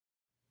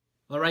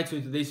Alright, so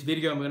in today's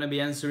video I'm going to be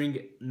answering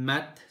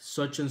Matt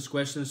Suchan's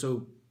question.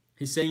 So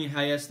he's saying,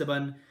 "Hi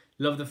Esteban,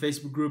 love the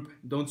Facebook group.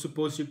 Don't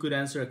suppose you could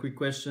answer a quick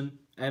question?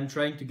 I am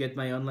trying to get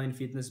my online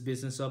fitness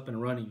business up and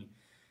running.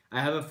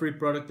 I have a free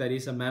product that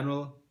is a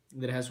manual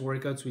that has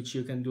workouts which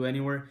you can do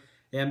anywhere.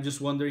 I am just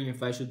wondering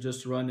if I should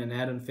just run an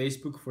ad on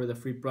Facebook for the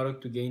free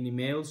product to gain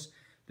emails,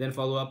 then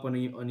follow up on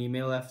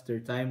email after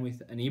time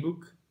with an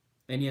ebook.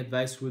 Any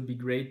advice would be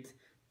great.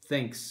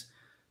 Thanks."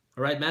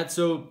 Alright, Matt,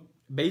 so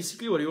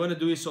basically what you want to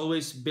do is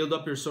always build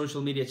up your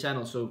social media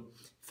channel. So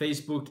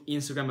Facebook,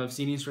 Instagram, I've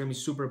seen Instagram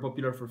is super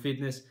popular for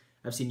fitness.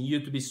 I've seen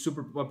YouTube is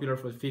super popular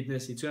for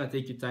fitness. It's going to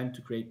take you time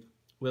to create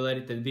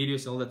well-edited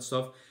videos and all that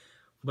stuff.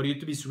 But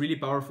YouTube is really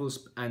powerful,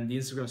 and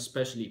Instagram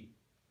especially.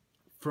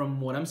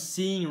 From what I'm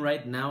seeing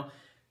right now,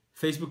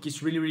 Facebook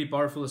is really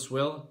powerful as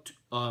well,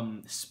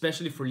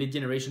 especially for lead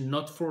generation,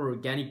 not for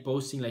organic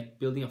posting, like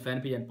building a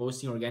fan page and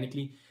posting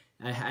organically.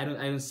 I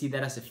don't see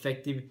that as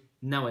effective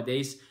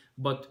nowadays,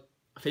 but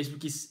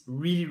Facebook is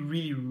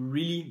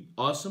really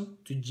awesome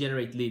to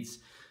generate leads.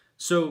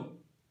 So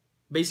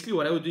basically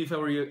what I would do if I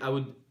were you, I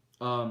would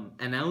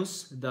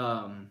announce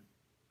the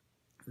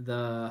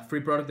free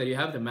product that you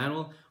have, the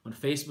manual, on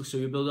Facebook, so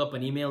you build up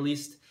an email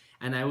list.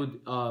 And I would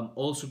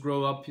also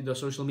grow up the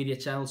social media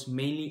channels,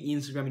 mainly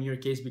Instagram in your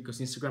case, because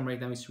Instagram right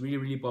now is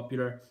really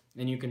popular,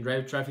 and you can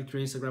drive traffic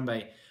through Instagram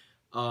by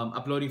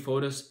uploading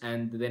photos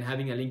and then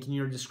having a link in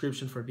your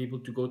description for people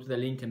to go to the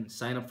link and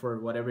sign up for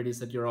whatever it is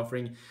that you're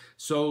offering.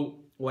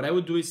 So what I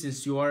would do is,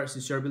 since you are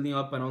building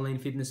up an online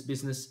fitness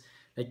business,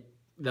 like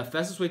the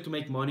fastest way to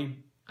make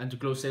money and to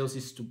close sales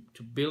is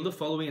to build a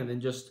following and then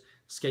just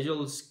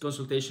schedule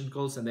consultation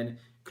calls and then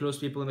close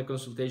people in the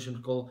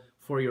consultation call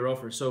for your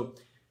offer. So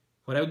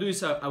what I would do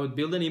is I would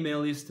build an email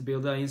list,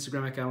 build an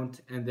Instagram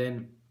account, and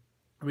then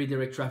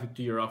redirect traffic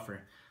to your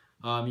offer.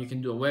 You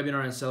can do a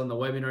webinar and sell in the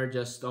webinar.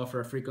 Just offer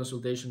a free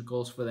consultation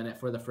calls for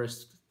the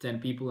first 10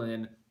 people, and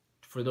then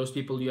for those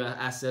people you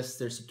assess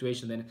their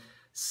situation, then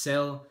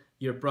sell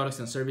your products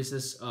and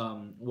services,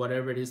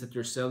 whatever it is that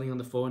you're selling on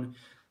the phone.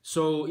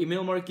 So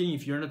email marketing,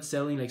 if you're not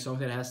selling like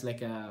something that has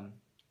like a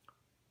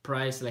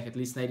price like at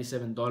least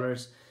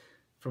 $97,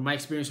 from my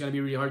experience, it's gonna be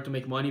really hard to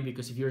make money,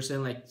 because if you're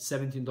selling like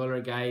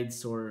 $17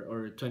 guides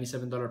or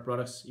 $27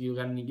 products, you're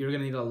gonna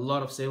need a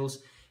lot of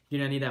sales. You're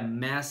gonna need a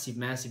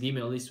massive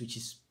email list, which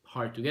is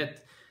hard to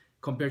get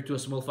compared to a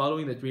small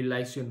following that really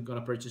likes you and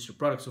gonna purchase your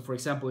product. So for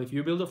example, if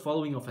you build a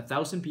following of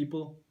 1,000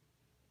 people,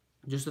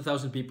 just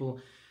 1,000 people,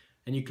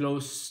 and you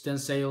close 10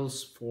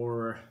 sales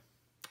for,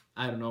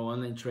 I don't know,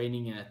 online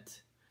training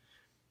at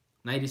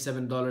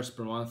 $97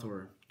 per month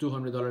or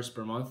 $200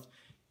 per month,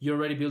 you're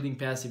already building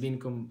passive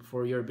income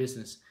for your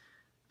business.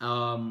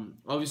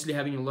 Obviously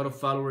having a lot of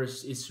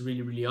followers is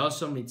really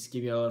awesome. It's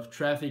giving you a lot of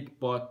traffic,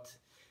 but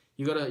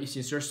you gotta,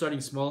 since you're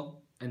starting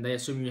small, and I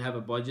assume you have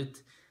a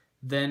budget,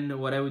 then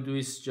what I would do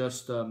is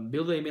just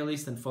build an email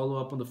list and follow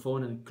up on the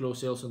phone and close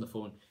sales on the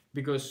phone,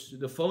 because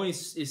the phone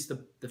is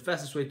the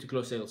fastest way to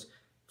close sales.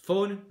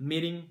 Phone,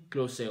 meeting,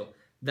 close sale.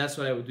 That's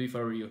what I would do if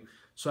I were you.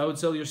 So I would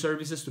sell your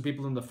services to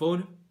people on the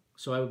phone.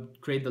 So I would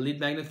create the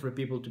lead magnet for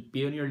people to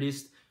be on your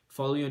list,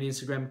 follow you on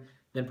Instagram,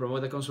 then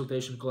promote a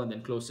consultation call, and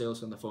then close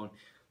sales on the phone.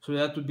 So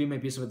that would be my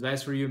piece of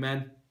advice for you,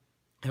 man.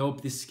 I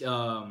hope this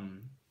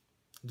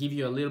give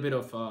you a little bit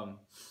of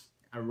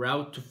a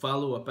route to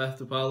follow, a path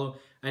to follow.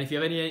 And if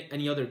you have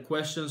any other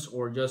questions,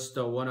 or just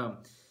wanna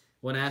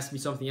ask me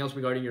something else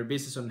regarding your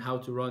business on how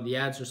to run the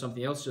ads or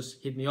something else,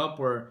 just hit me up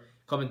or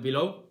comment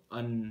below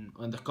on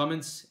the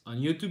comments on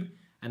YouTube,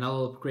 and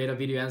I'll create a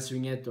video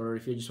answering it. Or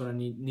if you just wanna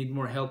need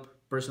more help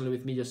personally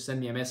with me, just send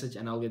me a message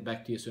and I'll get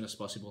back to you as soon as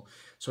possible.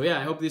 So yeah,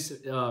 I hope this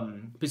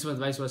piece of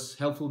advice was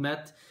helpful,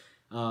 Matt.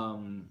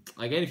 Again,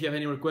 if you have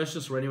any more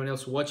questions, or anyone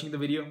else watching the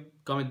video,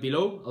 comment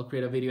below. I'll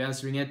create a video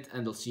answering it,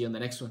 and I'll see you on the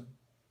next one.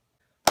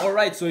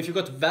 Alright, so if you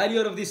got value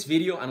out of this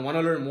video and want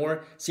to learn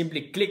more,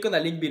 simply click on the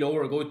link below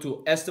or go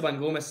to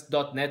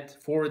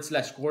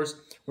EstebanGomez.net/course,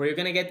 where you're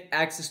going to get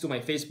access to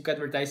my Facebook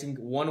advertising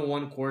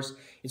 101 course.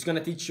 It's going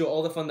to teach you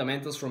all the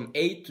fundamentals from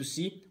A to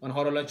Z on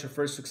how to launch your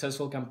first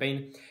successful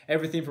campaign.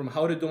 Everything from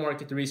how to do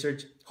market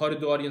research, how to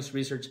do audience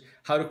research,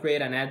 how to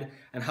create an ad,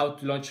 and how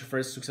to launch your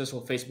first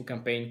successful Facebook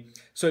campaign.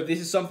 So if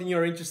this is something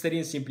you're interested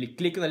in, simply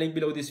click on the link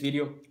below this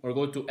video or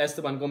go to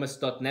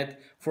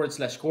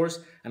EstebanGomez.net/course,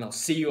 and I'll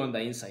see you on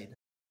the inside.